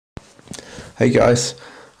Hey guys,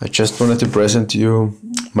 I just wanted to present you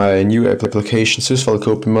my new application Sysfile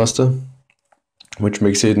Copymaster, which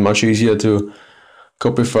makes it much easier to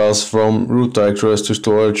copy files from root directories to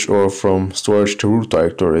storage or from storage to root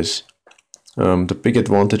directories. The big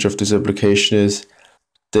advantage of this application is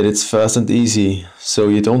that it's fast and easy, so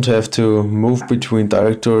you don't have to move between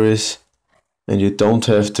directories and you don't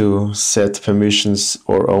have to set permissions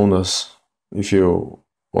or owners if you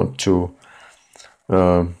want to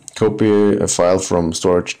copy a file from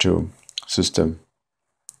storage to system.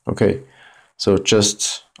 Okay, so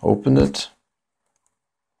just open it,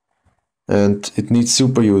 and it needs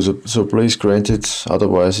super user, so please grant it,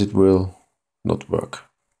 otherwise it will not work.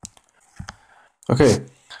 Okay,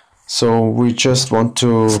 so we just want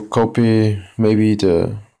to copy maybe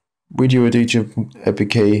the video editor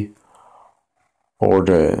APK or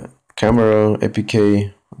the camera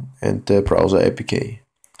APK and the browser APK.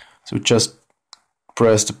 So just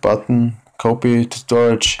press the button, copy to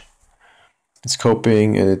storage. It's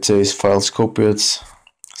copying and it says files copied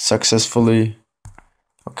successfully.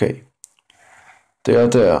 Okay, they are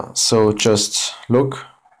there. So just look,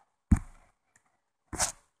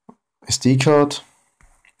 SD card,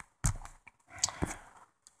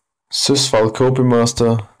 Sysfile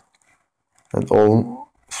Copymaster, and all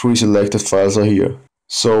three selected files are here.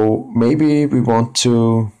 So maybe we want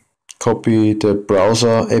to copy the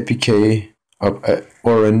browser APK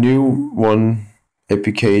or a new one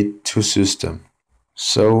APK to system.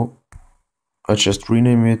 So I just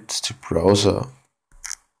rename it to browser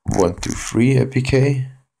 123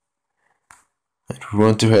 APK, and we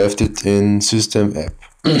want to have it in system app.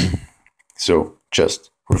 So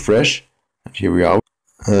just refresh, and here we are.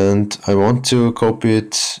 And I want to copy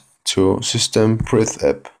it to system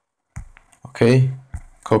app. Okay,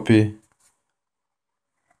 copy.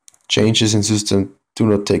 Changes in system do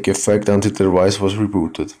not take effect until the device was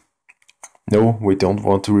rebooted. No, we don't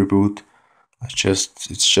want to reboot.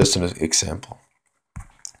 It's just an example.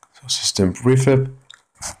 So system prefab,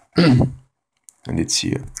 and it's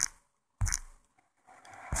here.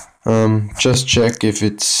 Just check if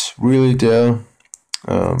it's really there.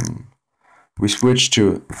 We switch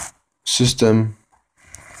to system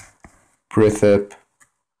prefab,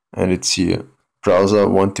 and it's here. Browser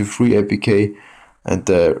 123 APK, and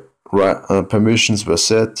the permissions were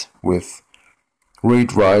set with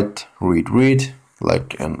read, write, read, read,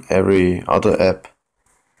 like in every other app.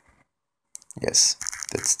 Yes,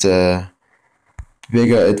 that's the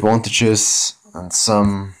bigger advantages, and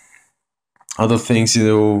some other things,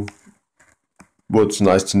 what's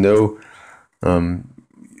nice to know.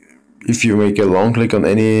 If you make a long click on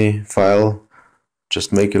any file,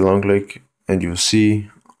 just make a long click and you see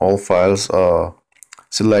all files are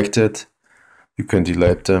selected. You can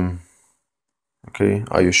delete them. Okay,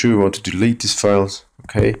 are you sure you want to delete these files?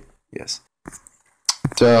 Okay, yes.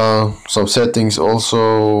 There are some settings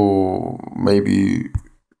also, maybe,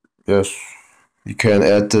 yes, you can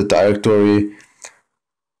add the directory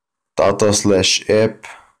data/app,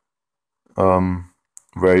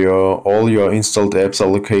 where all your installed apps are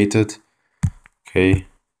located. Okay,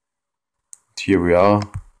 here we are.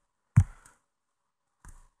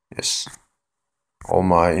 Yes, all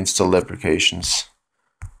my installed applications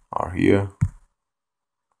are here.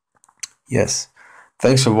 Yes,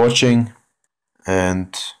 thanks for watching,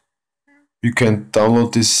 and you can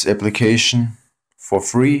download this application for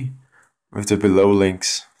free with the below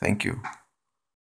links. Thank you.